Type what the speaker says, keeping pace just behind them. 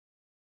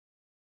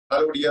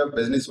Hello, dear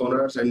business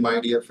owners and my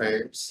dear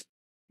friends.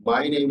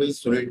 My name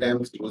is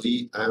Suniltams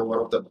Guruji. I am one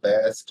of the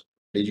best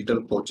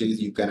digital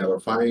coaches you can ever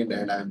find,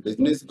 and I am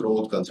business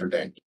growth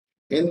consultant.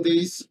 In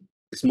this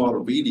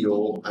small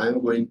video, I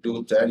am going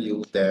to tell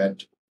you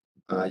that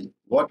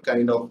what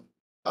kind of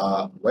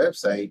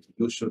website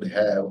you should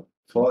have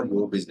for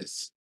your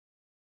business.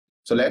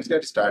 So let's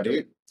get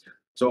started.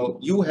 So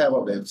you have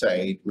a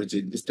website which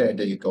is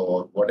static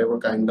or whatever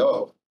kind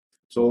of.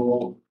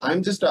 So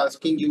I'm just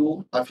asking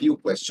you a few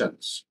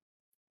questions.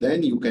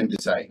 Then you can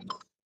decide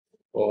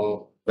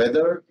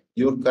whether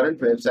your current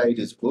website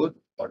is good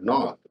or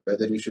not,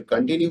 whether you should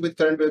continue with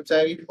current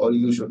website or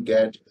you should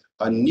get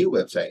a new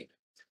website.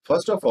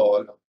 First of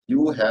all,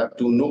 you have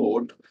to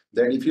note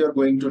that if you are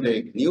going to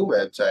take new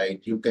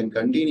website, you can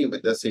continue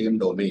with the same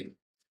domain.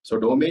 So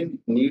domain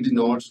needs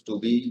not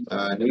to be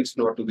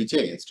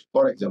changed.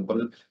 For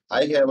example,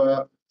 I have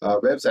a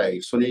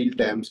website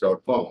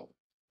suniltams.com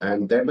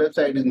and that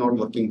website is not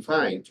working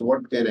fine. So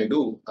what can I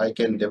do? I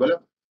can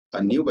develop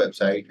a new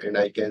website and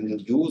I can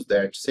use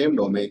that same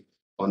domain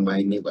on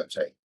my new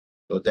website.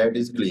 So that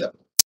is clear.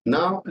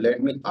 Now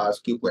let me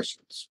ask you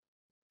questions.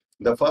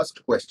 The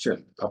first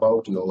question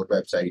about your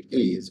website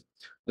is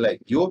like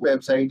your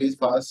website is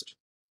fast.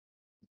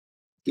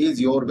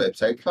 Is your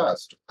website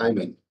fast? I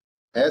mean,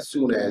 as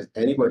soon as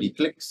anybody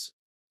clicks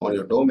on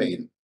your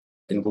domain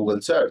in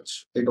Google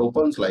search, it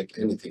opens like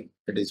anything.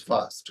 It is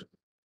fast.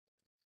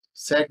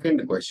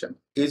 Second question,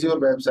 is your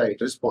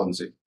website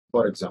responsive?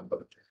 For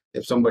example,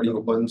 if somebody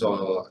opens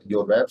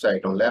your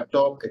website on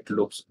laptop, it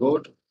looks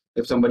good.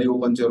 If somebody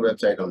opens your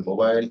website on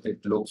mobile,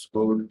 it looks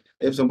good.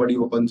 If somebody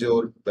opens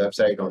your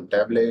website on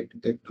tablet,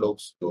 it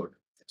looks good.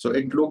 So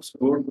it looks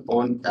good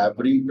on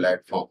every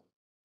platform.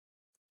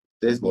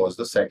 This was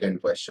the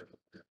second question.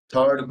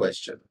 Third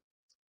question,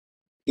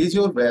 is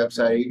your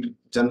website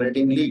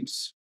generating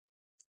leads?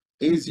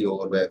 Is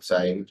your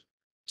website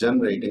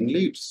generating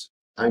leads?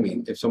 I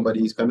mean, if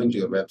somebody is coming to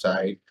your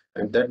website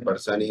and that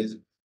person is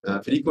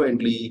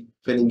frequently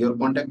filling your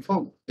contact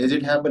form, is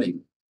it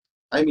happening?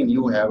 I mean,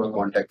 you have a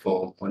contact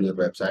form on your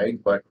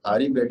website, but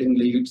are you getting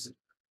leads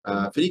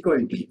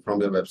frequently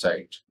from your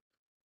website?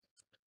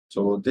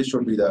 So this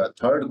should be the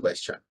third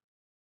question.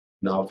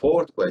 Now,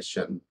 fourth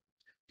question,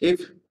 if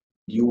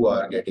you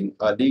are getting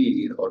a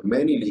lead or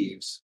many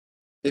leads,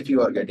 if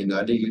you are getting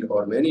a lead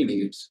or many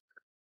leads,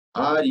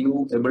 are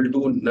you able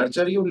to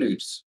nurture your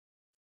leads?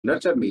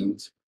 Nurture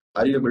means,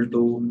 are you able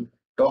to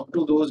talk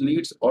to those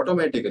leads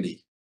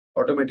automatically?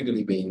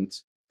 Automatically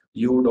means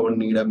you don't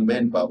need a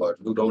manpower,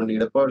 you don't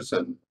need a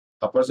person.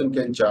 A person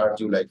can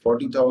charge you like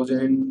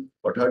 40,000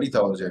 or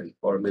 30,000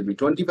 or maybe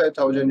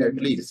 25,000 at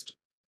least,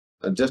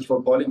 just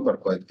for calling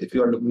purpose if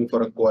you are looking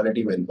for a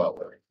quality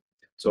manpower.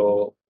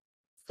 So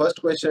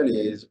first question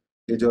is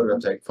your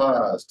website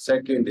fast?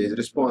 Second is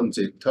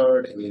responsive.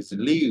 Third is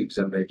lead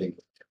generating.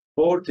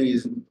 Fourth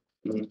is,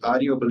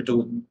 are you able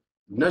to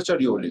nurture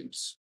your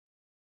leads?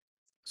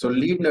 So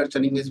lead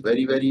nurturing is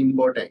very, very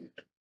important.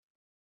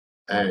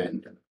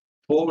 And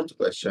fourth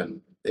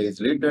question is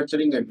lead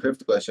nurturing, and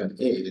fifth question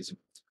is,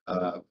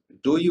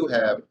 do you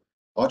have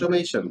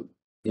automation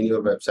in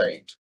your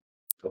website?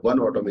 So one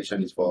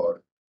automation is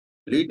for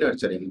lead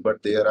nurturing,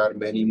 but there are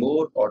many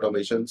more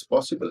automations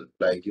possible.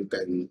 Like you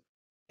can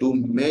do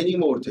many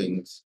more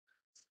things.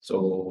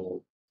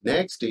 So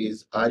next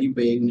is, are you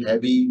paying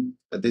heavy?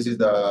 This is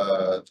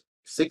the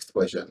sixth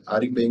question.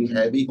 Are you paying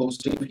heavy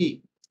hosting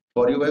fee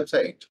for your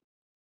website?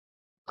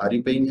 Are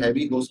you paying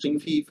heavy hosting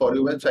fee for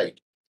your website?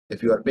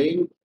 If you are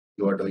paying,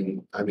 you are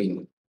doing, I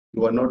mean,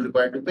 you are not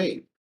required to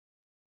pay.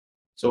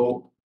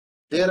 So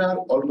there are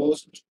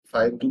almost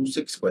 5 to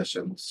 6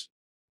 questions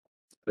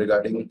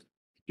regarding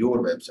your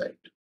website.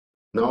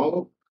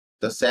 Now,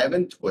 the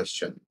seventh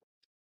question,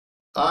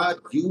 are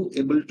you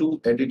able to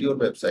edit your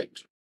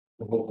website?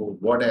 Oh,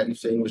 what are you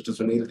saying, Mr.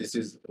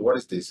 Sunil? What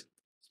is this?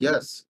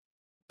 Yes,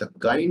 the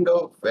kind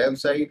of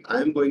website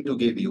I'm going to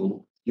give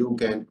you, you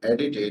can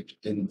edit it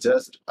in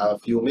just a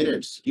few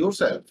minutes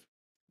yourself,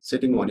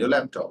 sitting on your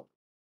laptop.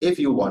 If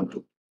you want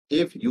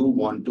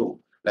to,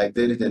 like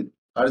there is an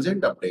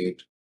urgent update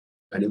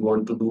and you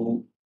want to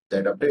do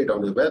that update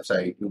on your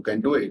website, you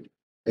can do it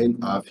in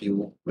a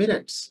few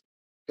minutes.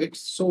 It's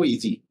so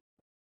easy.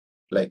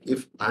 Like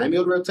if I'm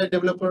your website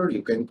developer,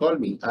 you can call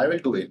me. I will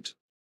do it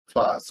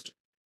fast.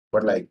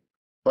 But like,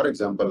 for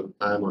example,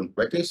 I'm on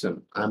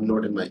vacation. I'm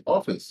not in my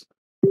office,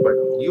 but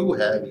you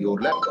have your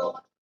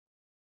laptop,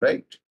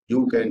 right?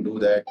 You can do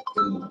that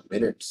in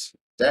minutes.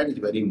 That is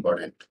very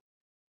important.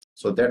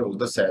 So that was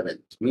the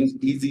seventh, means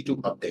easy to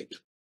update.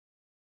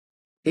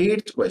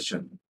 Eighth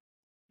question,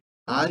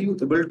 are you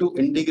able to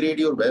integrate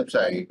your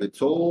website with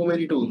so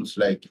many tools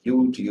like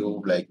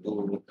YouTube, like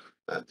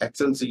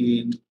Excel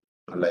sheet,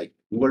 like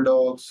Google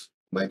Docs,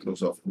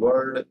 Microsoft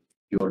Word,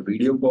 your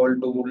video call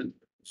tool,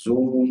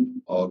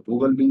 Zoom or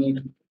Google Meet?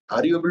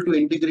 Are you able to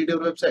integrate your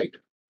website?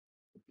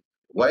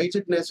 Why is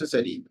it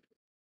necessary?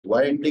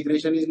 Why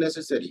integration is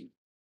necessary?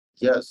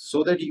 Yes,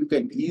 so that you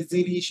can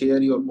easily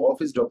share your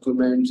office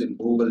documents in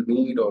Google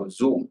Meet or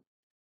Zoom.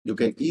 You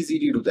can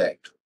easily do that.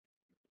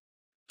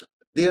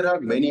 There are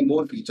many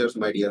more features,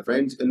 my dear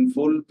friends, in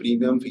full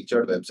premium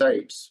featured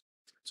websites.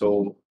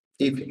 So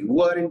if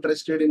you are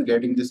interested in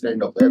getting this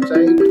kind of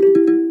website,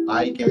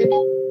 I can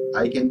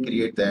I can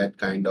create that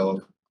kind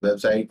of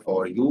website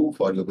for you,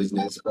 for your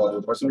business, for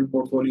your personal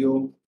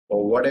portfolio,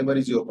 or whatever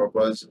is your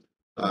purpose.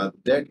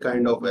 That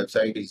kind of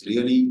website is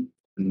really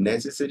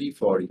necessary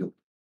for you.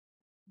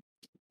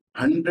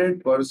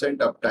 100%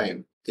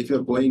 uptime. If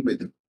you're going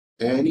with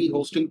any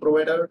hosting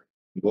provider,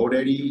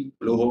 GoDaddy,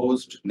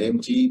 Bluehost,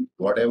 Namecheap,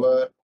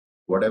 whatever,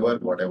 they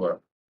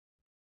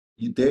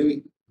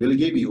will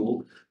give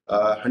you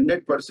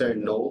 100%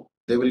 no,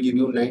 they will give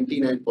you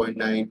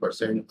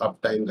 99.9%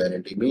 uptime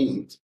guarantee.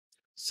 Means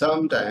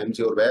sometimes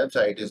your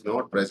website is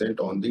not present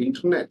on the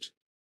internet,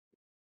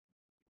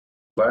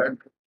 but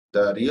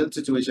the real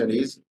situation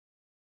is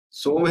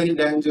so many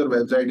times your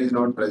website is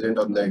not present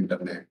on the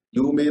internet.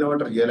 You may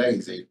not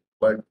realize it,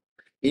 but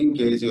in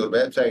case your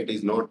website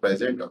is not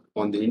present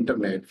on the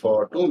internet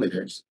for 2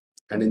 minutes,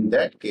 and in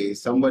that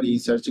case somebody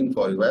is searching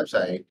for your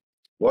website,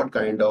 what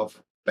kind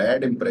of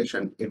bad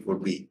impression it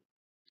would be.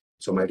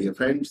 So, my dear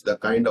friends, the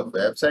kind of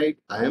website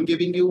I am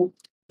giving you,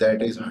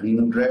 that is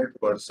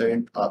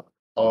 100% up,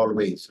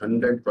 always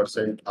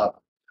 100%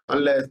 up.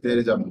 Unless there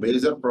is a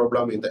major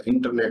problem in the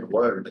internet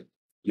world,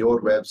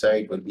 your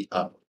website will be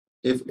up.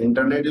 If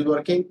internet is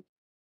working,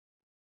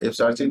 if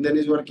search engine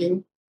is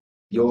working,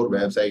 your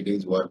website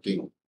is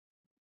working.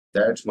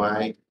 That's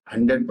my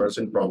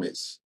 100%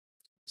 promise.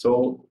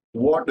 So,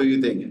 what do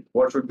you think?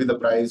 What should be the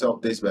price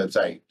of this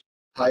website?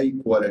 High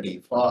quality,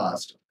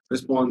 fast,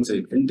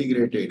 responsive,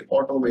 integrated,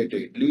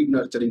 automated, lead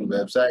nurturing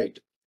website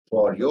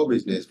for your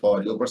business,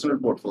 for your personal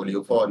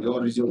portfolio, for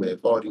your resume,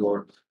 for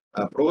your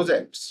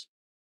projects.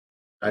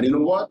 And you know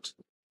what?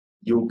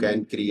 You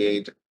can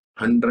create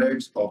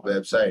hundreds of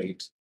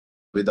websites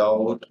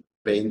without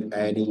paying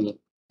any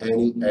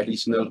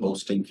additional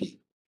hosting fee.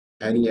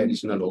 Any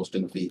additional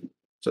hosting fee.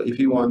 So if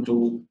you want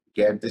to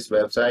get this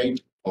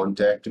website,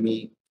 contact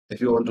me.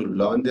 If you want to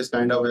learn this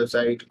kind of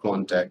website,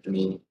 contact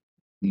me.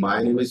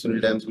 My name is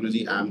Suniltams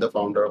Guruji. I'm the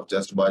founder of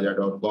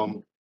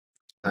justbaja.com.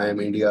 I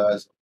am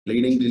India's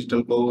leading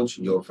digital coach,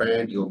 your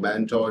friend, your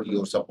mentor,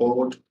 your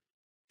support.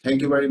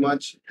 Thank you very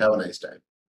much. Have a nice time.